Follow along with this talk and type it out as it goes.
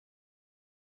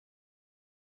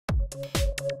My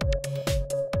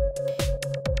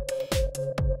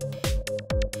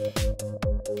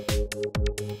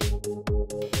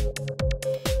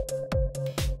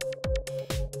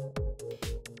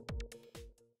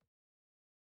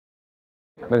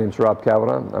name is Rob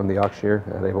Kavanagh. I'm the auctioneer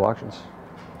at Able Auctions.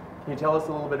 Can you tell us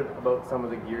a little bit about some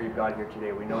of the gear you've got here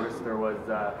today? We noticed there was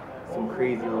some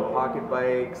crazy little pocket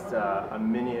bikes, a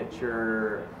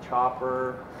miniature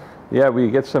chopper. Yeah,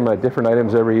 we get some different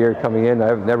items every year coming in.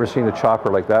 I've never seen a chopper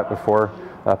like that before.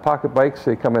 Pocket bikes,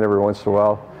 they come in every once in a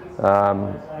while.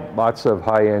 Lots of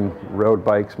high-end road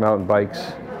bikes, mountain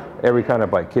bikes, every kind of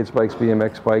bike. Kids bikes,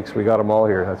 BMX bikes, we got them all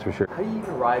here, that's for sure. How do you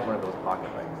even ride one of those pocket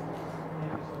bikes?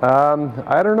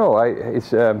 I don't know.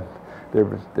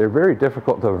 They're very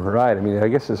difficult to ride. I mean, I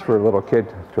guess it's for a little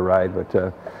kid to ride,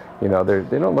 but you know,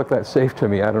 they don't look that safe to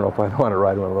me. I don't know if I'd want to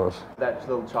ride one of those. That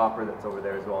little chopper that's over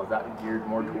there as well, is that geared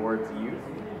more towards youth?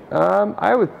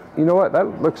 I would, you know what,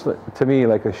 that looks to me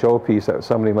like a showpiece that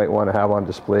somebody might want to have on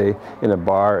display in a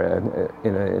bar,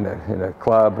 in a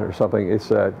club or something.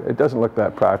 It doesn't look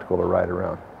that practical to ride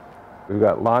around. We've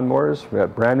got lawnmowers, we've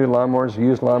got brand new lawnmowers,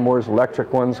 used lawnmowers,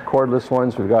 electric ones, cordless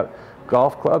ones. We've got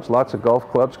golf clubs, lots of golf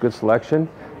clubs, good selection.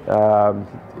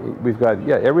 We've got,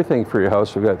 yeah, everything for your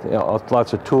house. We've got, you know,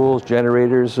 lots of tools,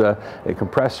 generators,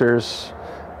 compressors,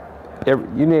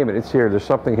 you name it, it's here. There's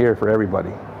something here for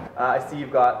everybody. I see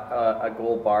you've got a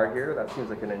gold bar here. That seems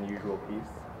like an unusual piece.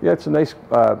 Yeah, it's a nice,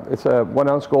 it's a 1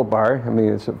 ounce gold bar. I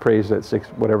mean, it's appraised at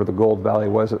whatever the gold value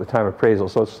was at the time of appraisal,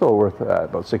 so it's still worth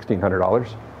about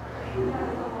 $1,600.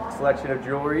 Selection of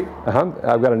jewelry.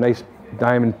 I've got a nice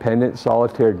diamond pendant,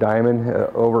 solitaire diamond,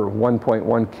 over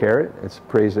 1.1 carat. It's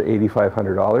appraised at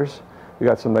 $8,500. We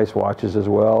got some nice watches as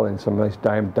well, and some nice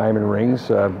diamond rings,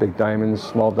 big diamonds,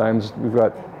 small diamonds. We've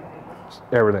got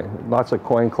everything. Lots of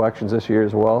coin collections this year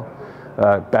as well.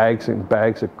 Bags and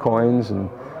bags of coins and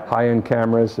high-end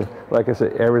cameras. Like I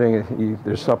said, everything.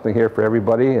 There's something here for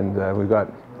everybody, and we've got,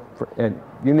 and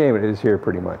you name it, it is here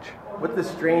pretty much. What's the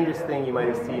strangest thing you might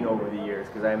have seen over the years?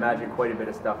 Because I imagine quite a bit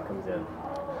of stuff comes in.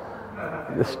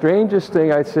 The strangest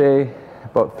thing, I'd say,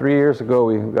 about 3 years ago,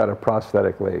 we got a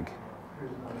prosthetic leg.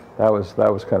 That was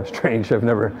kind of strange. I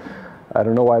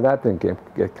don't know why that didn't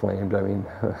get claimed. I mean,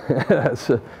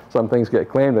 some things get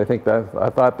claimed. I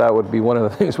thought that would be one of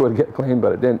the things that would get claimed,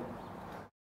 but it didn't.